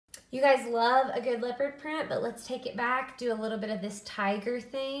You guys love a good leopard print, but let's take it back, do a little bit of this tiger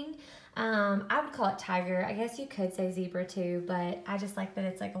thing. I would call it tiger. I guess you could say zebra too, but I just like that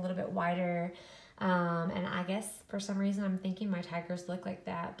it's like a little bit wider. And I guess for some reason I'm thinking my tigers look like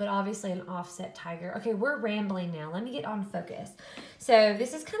that, but obviously an offset tiger. Okay, we're rambling now. Let me get on focus. So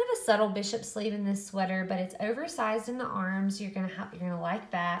this is kind of a subtle bishop sleeve in this sweater, but it's oversized in the arms. You're gonna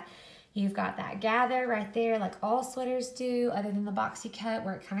like that. You've got that gather right there, like all sweaters do, other than the boxy cut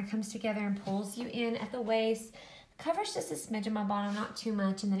where it kind of comes together and pulls you in at the waist. Covers just a smidge of my bottom, not too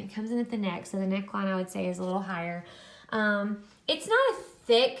much, and then it comes in at the neck, so the neckline I would say is a little higher. It's not a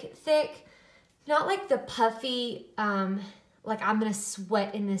thick, not like the puffy, like I'm gonna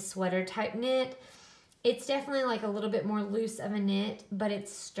sweat in this sweater type knit. It's definitely like a little bit more loose of a knit, but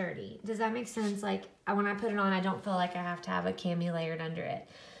it's sturdy. Does that make sense? Like when I put it on, I don't feel like I have to have a cami layered under it.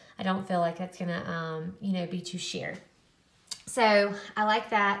 I don't feel like that's gonna, you know, be too sheer. So I like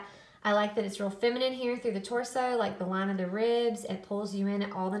that. I like that it's real feminine here through the torso, like the line of the ribs. It pulls you in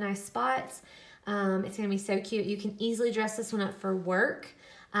at all the nice spots. It's gonna be so cute. You can easily dress this one up for work,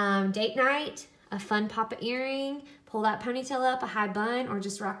 date night, a fun pop earring, pull that ponytail up, a high bun, or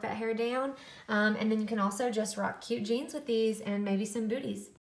just rock that hair down. And then you can also just rock cute jeans with these and maybe some booties.